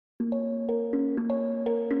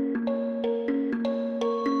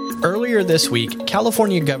Earlier this week,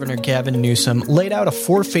 California Governor Gavin Newsom laid out a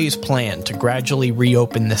 4-phase plan to gradually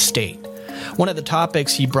reopen the state. One of the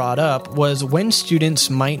topics he brought up was when students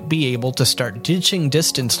might be able to start ditching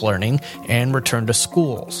distance learning and return to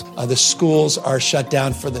schools. The schools are shut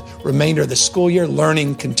down for the remainder of the school year.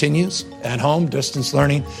 Learning continues at home, distance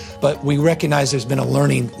learning, but we recognize there's been a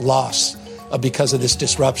learning loss because of this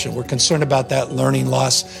disruption. We're concerned about that learning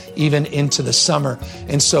loss even into the summer.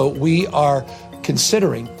 And so we are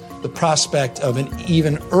considering the prospect of an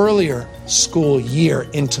even earlier school year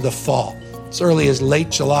into the fall, as early as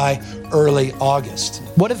late July, early August.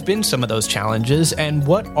 What have been some of those challenges, and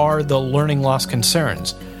what are the learning loss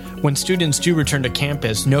concerns? When students do return to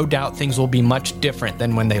campus, no doubt things will be much different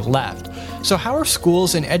than when they left. So how are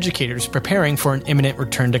schools and educators preparing for an imminent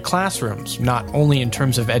return to classrooms, not only in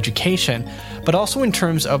terms of education, but also in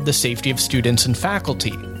terms of the safety of students and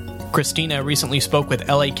faculty? Christina recently spoke with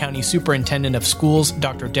LA County Superintendent of Schools,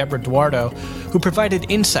 Dr. Debra Duardo, who provided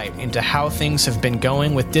insight into how things have been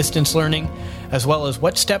going with distance learning, as well as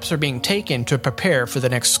what steps are being taken to prepare for the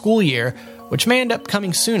next school year, which may end up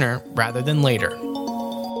coming sooner rather than later.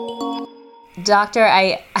 Doctor,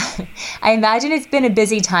 I imagine it's been a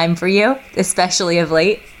busy time for you, especially of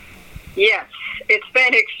late. Yes, it's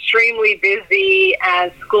been extremely busy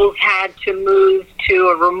as schools had to move to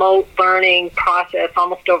a remote learning process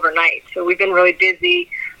almost overnight. So we've been really busy,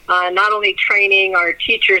 not only training our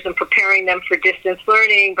teachers and preparing them for distance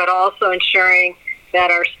learning, but also ensuring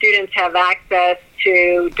that our students have access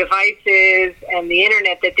to devices and the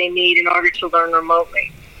internet that they need in order to learn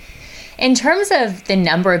remotely. In terms of the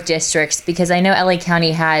number of districts, because I know LA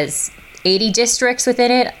County has 80 districts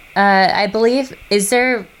within it, I believe, is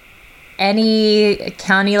there any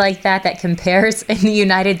county like that compares in the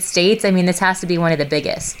United States? I mean, this has to be one of the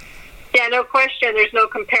biggest. Yeah, no question. There's no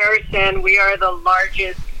comparison. We are the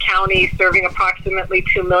largest county serving approximately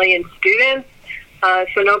 2 million students.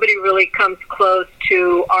 So nobody really comes close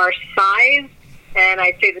to our size and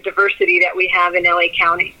I'd say the diversity that we have in LA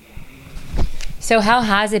County. So how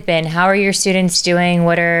has it been? How are your students doing?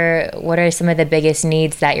 What are some of the biggest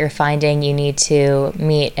needs that you're finding you need to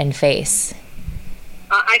meet and face?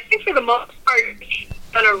 I think for the most part, we've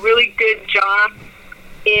done a really good job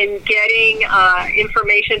in getting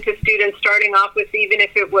information to students, starting off with even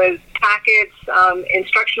if it was packets,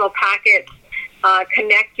 instructional packets,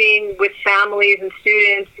 connecting with families and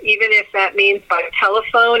students, even if that means by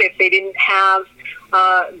telephone, if they didn't have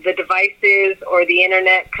the devices or the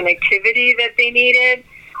internet connectivity that they needed.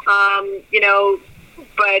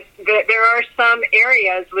 But there are some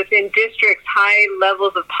areas within districts, high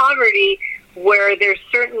levels of poverty, where there's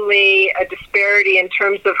certainly a disparity in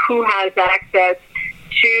terms of who has access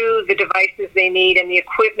to the devices they need and the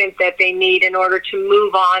equipment that they need in order to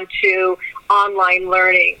move on to online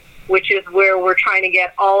learning, which is where we're trying to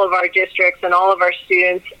get all of our districts and all of our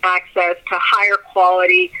students access to higher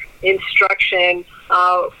quality instruction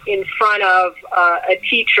in front of a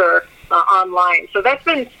teacher online. So that's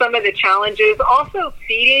been some of the challenges. Also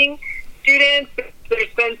feeding students.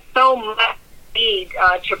 There's been so much need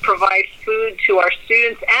to provide food to our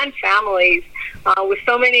students and families with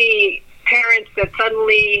so many parents that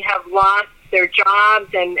suddenly have lost their jobs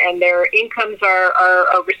and their incomes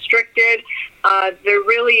are restricted. There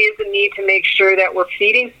really is a need to make sure that we're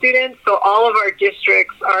feeding students. So all of our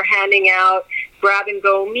districts are handing out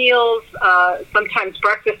grab-and-go meals, sometimes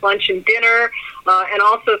breakfast, lunch, and dinner, and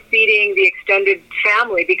also feeding the extended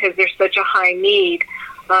family because there's such a high need.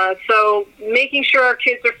 So making sure our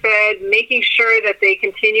kids are fed, making sure that they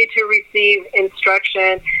continue to receive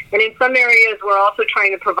instruction. And in some areas, we're also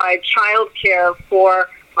trying to provide childcare for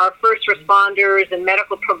our first responders and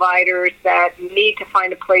medical providers that need to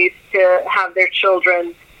find a place to have their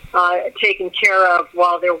children taken care of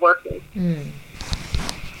while they're working.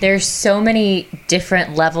 There's so many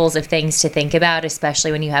different levels of things to think about,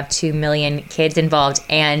 especially when you have 2 million kids involved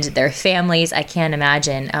and their families. I can't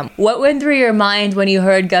imagine. What went through your mind when you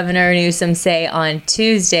heard Governor Newsom say on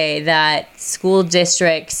Tuesday that school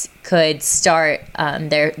districts could start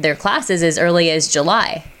their classes as early as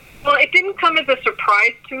July? Well, it didn't come as a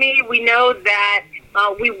surprise to me. We know that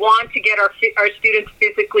we want to get our students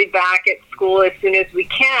physically back at school as soon as we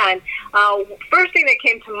can. First thing that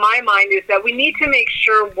came to my mind is that we need to make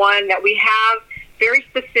sure, one, that we have very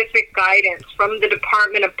specific guidance from the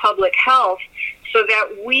Department of Public Health so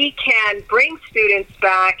that we can bring students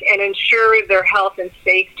back and ensure their health and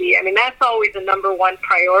safety. I mean, that's always a number one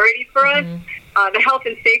priority for us, the health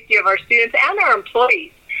and safety of our students and our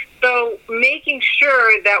employees. So making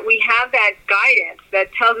sure that we have that guidance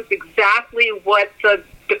that tells us exactly what the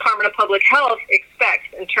Department of Public Health expects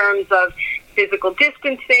in terms of physical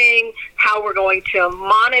distancing, how we're going to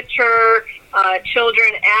monitor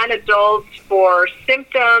children and adults for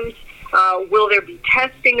symptoms. Will there be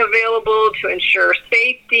testing available to ensure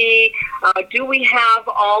safety? Do we have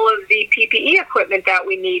all of the PPE equipment that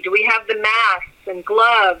we need? Do we have the masks and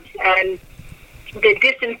gloves and the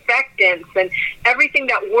disinfectants and everything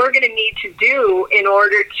that we're going to need to do in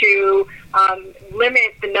order to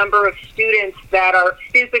limit the number of students that are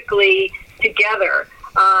physically together?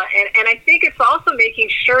 And I think it's also making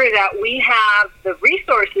sure that we have the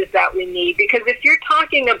resources that we need, because if you're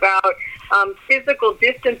talking about physical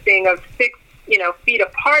distancing of 6 feet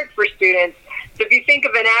apart for students, so if you think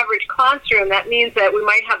of an average classroom, that means that we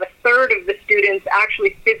might have a third of the students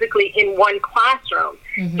actually physically in one classroom.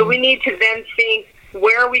 Mm-hmm. So we need to then think,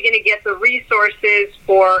 where are we going to get the resources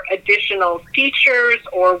for additional teachers,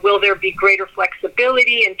 or will there be greater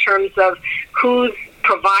flexibility in terms of who's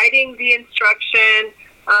providing the instruction?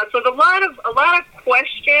 So a lot of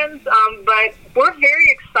questions, but we're very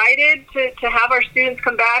excited to have our students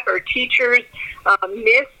come back. Our teachers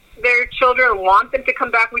miss their children and want them to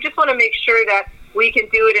come back. We just want to make sure that we can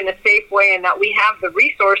do it in a safe way and that we have the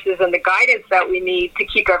resources and the guidance that we need to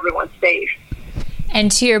keep everyone safe.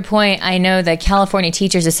 And to your point, I know the California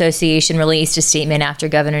Teachers Association released a statement after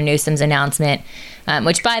Governor Newsom's announcement,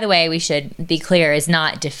 which, by the way, we should be clear, is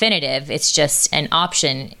not definitive. It's just an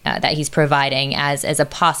option that he's providing as a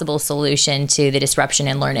possible solution to the disruption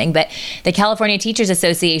in learning. But the California Teachers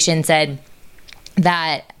Association said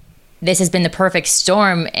that this has been the perfect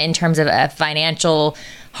storm in terms of a financial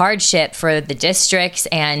hardship for the districts,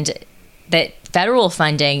 and that federal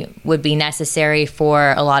funding would be necessary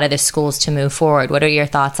for a lot of the schools to move forward. What are your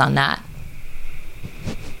thoughts on that?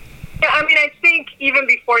 Yeah, I think even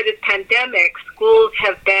before this pandemic, schools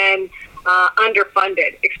have been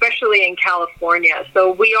underfunded, especially in California.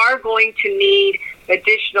 So we are going to need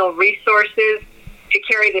additional resources to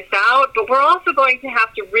carry this out, but we're also going to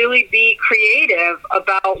have to really be creative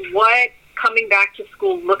about what coming back to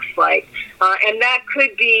school looks like. And that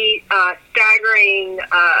could be staggering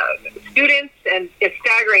students and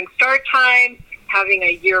staggering start times, having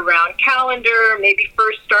a year-round calendar, maybe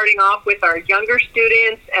first starting off with our younger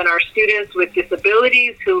students and our students with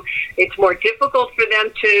disabilities who it's more difficult for them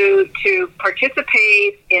to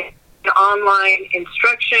participate in online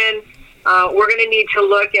instruction. We're going to need to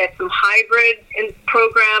look at some hybrid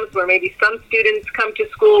programs where maybe some students come to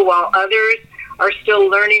school while others are still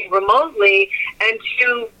learning remotely. And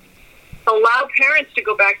to allow parents to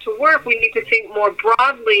go back to work, we need to think more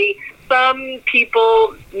broadly. Some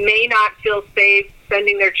people may not feel safe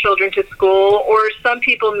sending their children to school, or some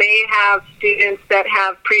people may have students that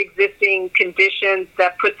have pre-existing conditions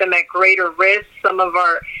that put them at greater risk, some of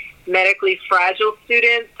our medically fragile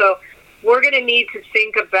students. So we're going to need to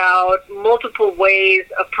think about multiple ways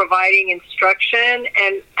of providing instruction.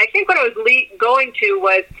 And I think what I was going to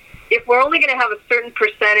was, if we're only going to have a certain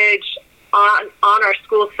percentage on our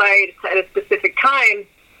school sites at a specific time,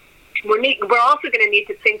 we're also going to need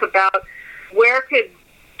to think about where could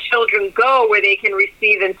children go where they can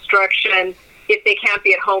receive instruction if they can't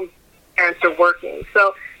be at home, parents are working.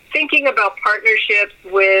 So thinking about partnerships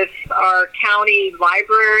with our county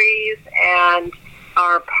libraries and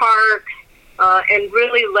our parks, and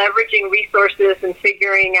really leveraging resources and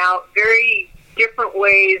figuring out very different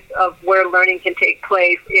ways of where learning can take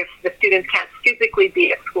place if the students can't physically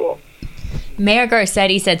be at school. Mayor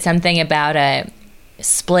Garcetti said something about a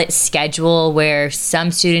split schedule where some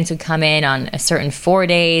students would come in on a certain 4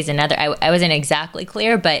 days, and other. I wasn't exactly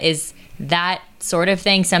clear, but is that sort of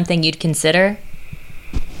thing something you'd consider?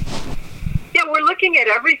 Yeah, we're looking at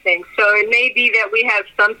everything. So it may be that we have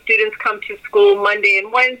some students come to school Monday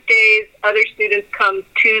and Wednesdays, other students come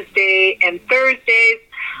Tuesday and Thursdays,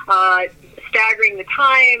 staggering the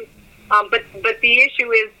time. But the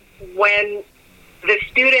issue is when the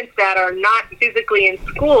students that are not physically in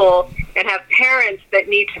school and have parents that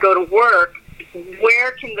need to go to work,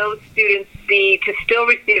 where can those students be to still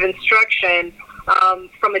receive instruction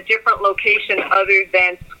from a different location other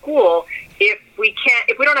than school? If we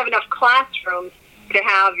don't have enough classrooms to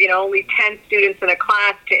have, only 10 students in a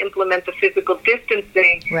class to implement the physical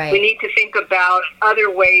distancing, right, we need to think about other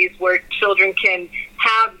ways where children can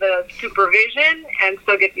have the supervision and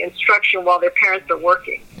still get the instruction while their parents are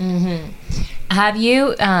working. Mm-hmm. Have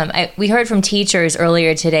you, we heard from teachers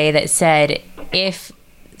earlier today that said if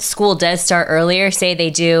school does start earlier, say they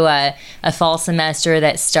do a fall semester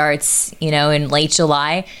that starts, in late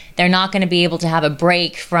July, they're not going to be able to have a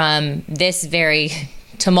break from this very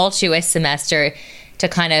tumultuous semester to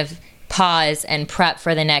kind of pause and prep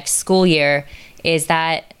for the next school year.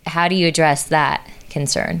 How do you address that?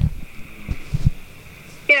 concern.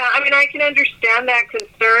 Yeah, I mean, I can understand that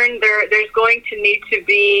concern. There's going to need to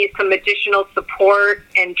be some additional support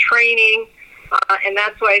and training, and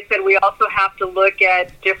that's why I said we also have to look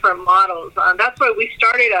at different models. That's why we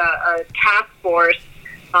started a task force.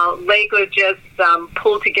 LACO just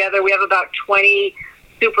pulled together. We have about 20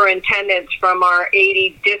 superintendents from our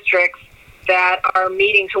 80 districts that are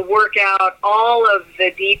meeting to work out all of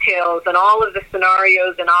the details and all of the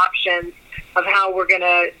scenarios and options of how we're going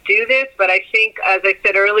to do this. But I think, as I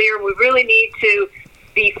said earlier, we really need to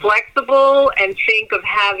be flexible and think of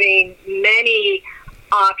having many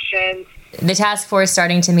options. The task force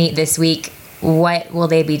starting to meet this week. What will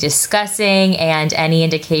they be discussing, and any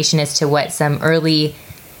indication as to what some early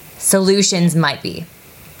solutions might be?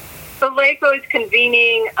 So LACO is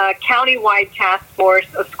convening a county-wide task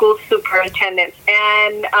force of school superintendents.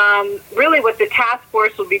 And really what the task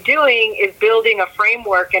force will be doing is building a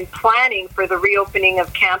framework and planning for the reopening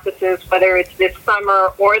of campuses, whether it's this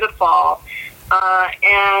summer or the fall,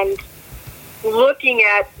 and looking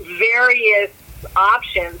at various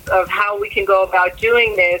options of how we can go about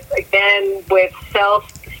doing this, again, with health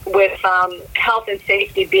and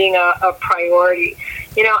safety being a priority.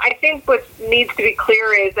 You know, I think what needs to be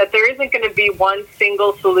clear is that there isn't going to be one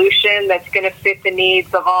single solution that's going to fit the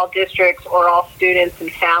needs of all districts or all students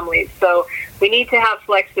and families. So we need to have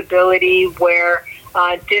flexibility where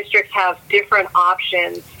districts have different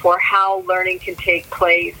options for how learning can take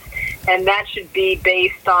place, and that should be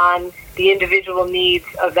based on the individual needs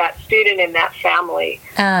of that student and that family.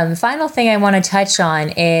 Final thing I want to touch on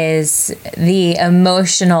is the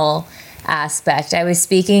emotional aspect. I was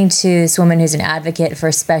speaking to this woman who's an advocate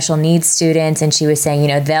for special needs students, and she was saying, you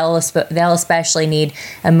know, they'll especially need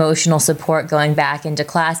emotional support going back into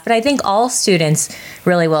class. But I think all students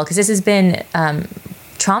really will, because this has been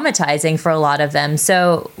traumatizing for a lot of them.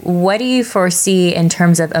 So what do you foresee in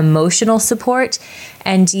terms of emotional support?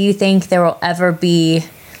 And do you think there will ever be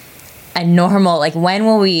a normal, like when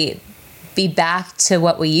will we be back to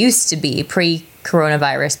what we used to be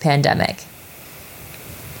pre-coronavirus pandemic?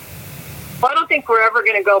 Well, I don't think we're ever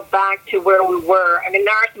going to go back to where we were. I mean,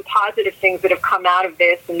 there are some positive things that have come out of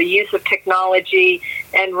this, and the use of technology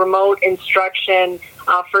and remote instruction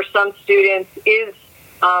for some students is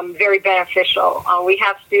very beneficial. We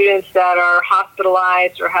have students that are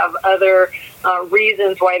hospitalized or have other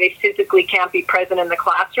reasons why they physically can't be present in the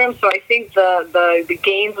classroom. So I think the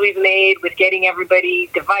gains we've made with getting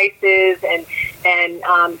everybody devices and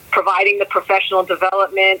providing the professional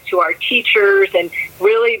development to our teachers and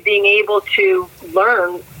really being able to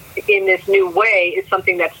learn in this new way is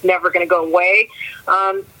something that's never going to go away.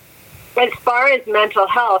 As far as mental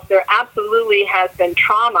health, there absolutely has been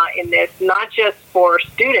trauma in this, not just for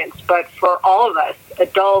students, but for all of us,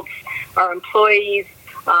 adults, our employees.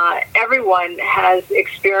 Everyone has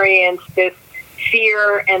experienced this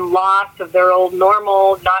fear and loss of their old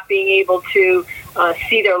normal, not being able to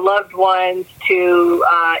see their loved ones, to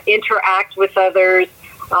interact with others.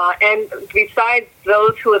 And besides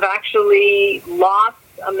those who have actually lost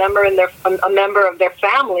a member of their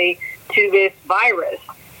family to this virus.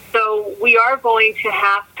 So we are going to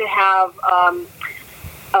have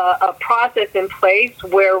a process in place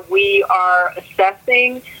where we are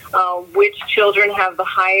assessing which children have the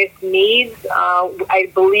highest needs. I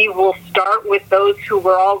believe we'll start with those who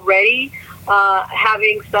were already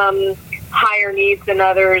having some higher needs than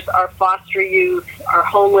others, our foster youth, our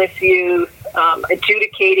homeless youth,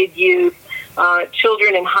 adjudicated youth,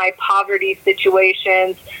 children in high poverty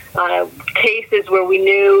situations, cases where we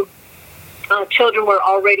knew children were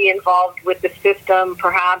already involved with the system,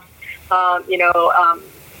 perhaps, part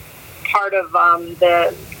of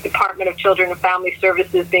the Department of Children and Family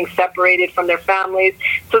Services being separated from their families.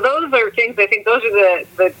 So those are things, I think those are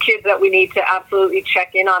the kids that we need to absolutely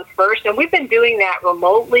check in on first. And we've been doing that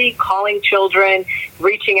remotely, calling children,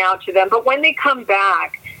 reaching out to them. But when they come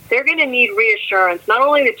back, they're going to need reassurance, not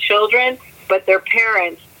only the children, but their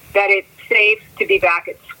parents, that it's safe to be back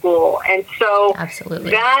at school. And so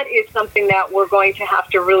Absolutely. That is something that we're going to have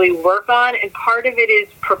to really work on. And part of it is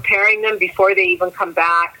preparing them before they even come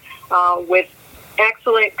back with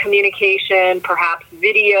excellent communication, perhaps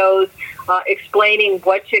videos, explaining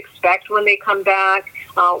what to expect when they come back,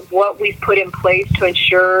 what we've put in place to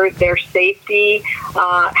ensure their safety,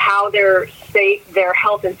 how their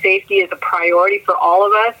health and safety is a priority for all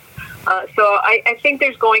of us. So I think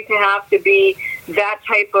there's going to have to be that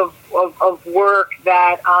type of work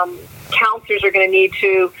that counselors are going to need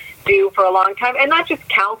to do for a long time. And not just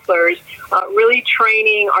counselors, really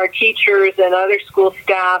training our teachers and other school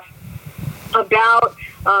staff about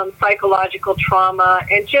psychological trauma,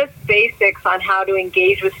 and just basics on how to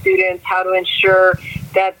engage with students, how to ensure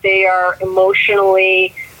that they are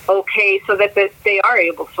emotionally okay so that they are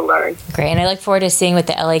able to learn. Great. And I look forward to seeing what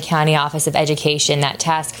the LA County Office of Education, that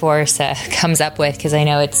task force, comes up with, because I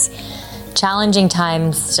know it's challenging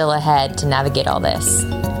times still ahead to navigate all this.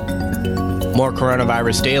 More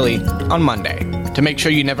Coronavirus Daily on Monday. To make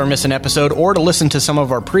sure you never miss an episode or to listen to some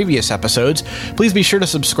of our previous episodes, please be sure to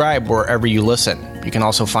subscribe wherever you listen. You can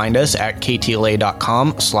also find us at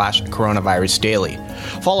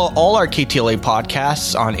ktla.com/coronavirusdaily. Follow all our KTLA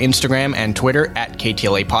podcasts on Instagram and Twitter at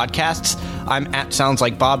KTLA Podcasts. I'm at Sounds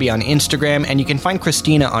Like Bobby on Instagram, and you can find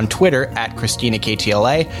Christina on Twitter at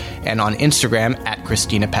ChristinaKTLA and on Instagram at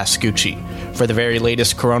Christina Pascucci. For the very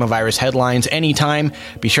latest coronavirus headlines anytime,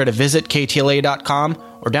 be sure to visit KTLA.com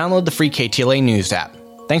or download the free KTLA News app.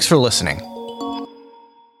 Thanks for listening.